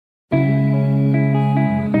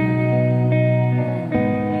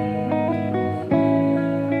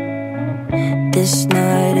This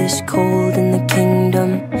night is cold in the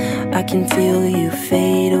kingdom. I can feel you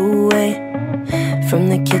fade away. From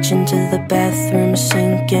the kitchen to the bathroom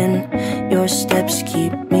sinking, your steps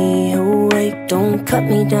keep me awake. Don't cut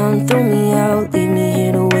me down, throw me out, leave me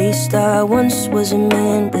here to waste. I once was a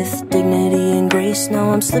man with dignity and grace. Now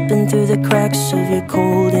I'm slipping through the cracks of your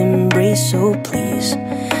cold embrace. So please,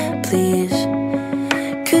 please,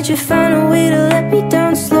 could you find a way to let me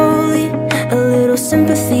down slowly? A little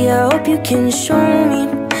sympathy, I hope you can show me.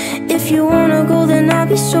 If you wanna go, then I'll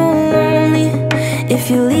be so lonely. If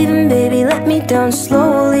you're leaving, baby, let me down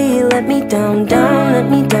slowly. Let me down, down, let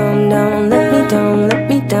me down, down. Let me down, let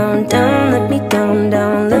me down, down. Let me down,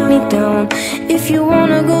 down, let me down. If you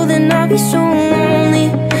wanna go, then I'll be so lonely.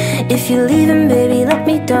 If you're leaving, baby, let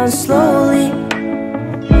me down slowly.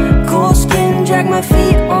 Cold skin, drag my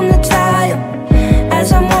feet on the tile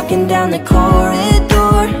as I'm walking down the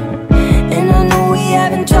corridor. And I know we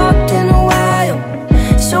haven't talked in a while,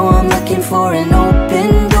 so I'm looking for an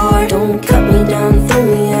open door. Don't cut me down, throw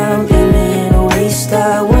me out, leave me in a waste.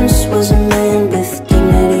 I once was a man with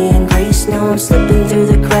dignity and grace. Now I'm slipping through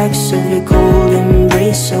the cracks of your cold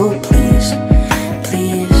embrace. So please,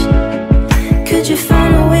 please, could you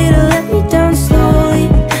find a way to let me down slowly?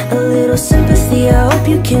 A little sympathy, I hope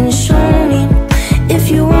you can show me. If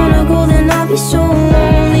you wanna go, then I'll be so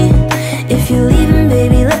lonely. If you're leaving,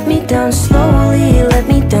 baby, let me down slowly. Let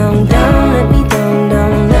me down, down, let me down,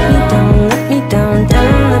 down. Let me down, let me down,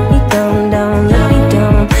 down. Let me down, down, let me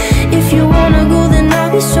down. If you wanna go, then I'll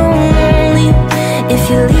be so lonely. If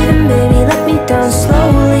you're leaving, baby, let me down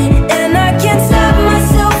slowly. And I can't stop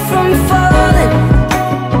myself from falling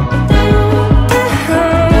down.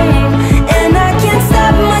 And I can't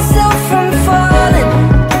stop myself from falling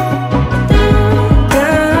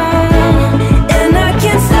down. And I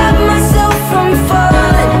can't stop myself from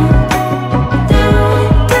falling down.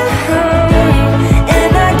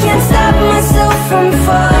 And I can't stop myself from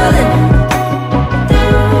falling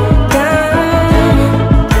down.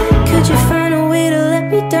 Could you find a way to let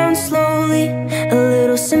me down slowly? A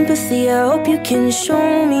little sympathy, I hope you can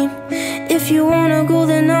show me. If you wanna go,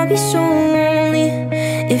 then I'll be so lonely.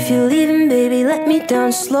 If you're leaving, baby, let me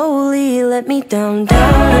down slowly. Let me down,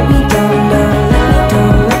 down, let me down, down. Let me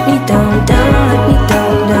down, let me down, down. Let me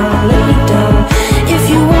down, down, let me down. If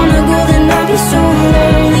you wanna go, then I'll be so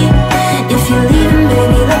lonely. If you're leaving,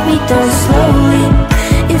 baby, let me down slowly.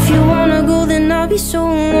 If you wanna go, then I'll be so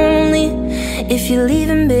lonely. If you're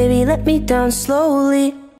leaving, baby, let me down slowly.